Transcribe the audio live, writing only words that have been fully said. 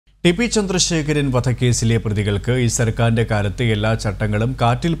TP. Chandrasekharan വധക്കേസിലെ പ്രതികൾക്ക് ഈ സർക്കാരിന്റെ കാലത്തെ എല്ലാ ചട്ടങ്ങളും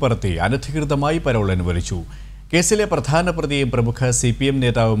കാറ്റിൽ പറത്തി അനധികൃതമായി പരോൾ അനുവദിച്ചു. കേസിലെ പ്രധാന പ്രതിയും പ്രമുഖ CPM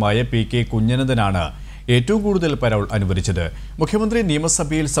നേതാവുമായ P.K. കുഞ്ഞനന്ദനാണ് ഏറ്റവും കൂടുതൽ പരോൾ അനുവദിച്ചത്. മുഖ്യമന്ത്രി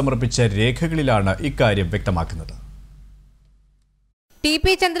നിയമസഭയിൽ സമർപ്പിച്ച രേഖകളിലാണ് ഇക്കാര്യം വ്യക്തമാക്കുന്നത്.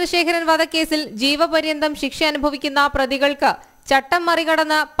 ടി.പി. ചന്ദ്രശേഖരൻ വധക്കേസിൽ ജീവപര്യന്തം ശിക്ഷ അനുഭവിക്കുന്ന പ്രതികൾക്ക് ചട്ടം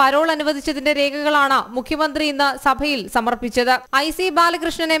മറികടന്ന് പരോൾ അനുവദിച്ചതിന്റെ രേഖകളാണ് മുഖ്യമന്ത്രി ഇന്ന് സഭയിൽ സമർപ്പിച്ചത്. IC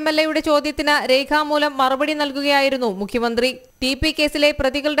ബാലകൃഷ്ണൻ MLA ചോദ്യത്തിന് രേഖാമൂലം മറുപടി നൽകുകയായിരുന്നു മുഖ്യമന്ത്രി. ടി.പി. കേസിലെ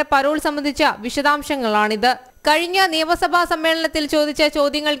പ്രതികളുടെ പരോൾ സംബന്ധിച്ച വിശദാംശങ്ങളാണിത്. കഴിഞ്ഞ നിയമസഭാ സമ്മേളനത്തിൽ ചോദിച്ച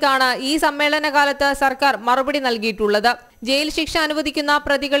ചോദ്യങ്ങൾക്കാണ് ഈ സമ്മേളനകാലത്ത് സർക്കാർ മറുപടി നൽകിയിട്ടുള്ളത്. ജയിൽ ശിക്ഷ അനുവദിക്കുന്ന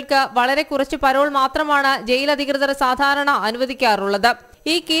പ്രതികൾക്ക് വളരെ കുറച്ച് പരോൾ മാത്രമാണ് ജയിൽ അധികൃതർ സാധാരണ അനുവദിക്കാറുള്ളത്.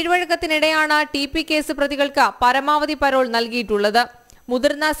 ഈ കീഴ്വഴക്കത്തിനിടെയാണ് ടി.പി. കേസ് പ്രതികൾക്ക് പരമാവധി പരോൾ നൽകിയിട്ടുള്ളത്.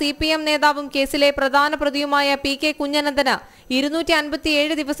 മുതിർന്ന CPM നേതാവും കേസിലെ പ്രധാന പ്രതിയുമായ P.K. കുഞ്ഞനന്ദന്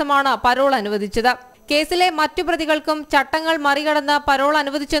 257 ദിവസമാണ് പരോൾ അനുവദിച്ചത്. കേസിലെ മറ്റു പ്രതികൾക്കും ചട്ടങ്ങൾ മറികടന്ന് പരോൾ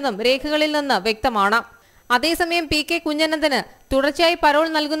അനുവദിച്ചെന്നും രേഖകളിൽ നിന്ന് വ്യക്തമാണ്. അതേസമയം P.K. കുഞ്ഞനന്ദന് തുടർച്ചയായി പരോൾ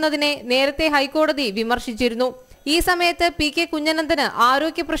നൽകുന്നതിനെ നേരത്തെ ഹൈക്കോടതി വിമർശിച്ചിരുന്നു. ഈ സമയത്ത് P.K. കുഞ്ഞനന്ദന്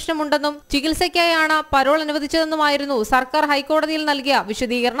ആരോഗ്യ പ്രശ്നമുണ്ടെന്നും ചികിത്സയ്ക്കായാണ് പരോൾ അനുവദിച്ചതെന്നുമായിരുന്നു സർക്കാർ ഹൈക്കോടതിയിൽ നൽകിയ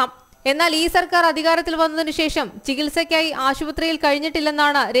വിശദീകരണം. എന്നാൽ ഈ സർക്കാർ അധികാരത്തിൽ വന്നതിനു ശേഷം ചികിത്സയ്ക്കായി ആശുപത്രിയിൽ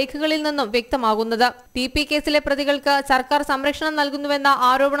കഴിഞ്ഞിട്ടില്ലെന്നാണ് രേഖകളിൽ നിന്നും വ്യക്തമാകുന്നത്. ടി.പി. കേസിലെ പ്രതികൾക്ക് സർക്കാർ സംരക്ഷണം നൽകുന്നുവെന്ന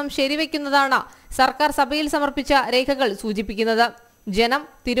ആരോപണം ശരിവെക്കുന്നതാണ് സർക്കാർ സഭയിൽ സമർപ്പിച്ച രേഖകൾ സൂചിപ്പിക്കുന്നത്. ജനം,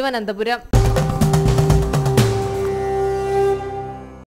 തിരുവനന്തപുരം.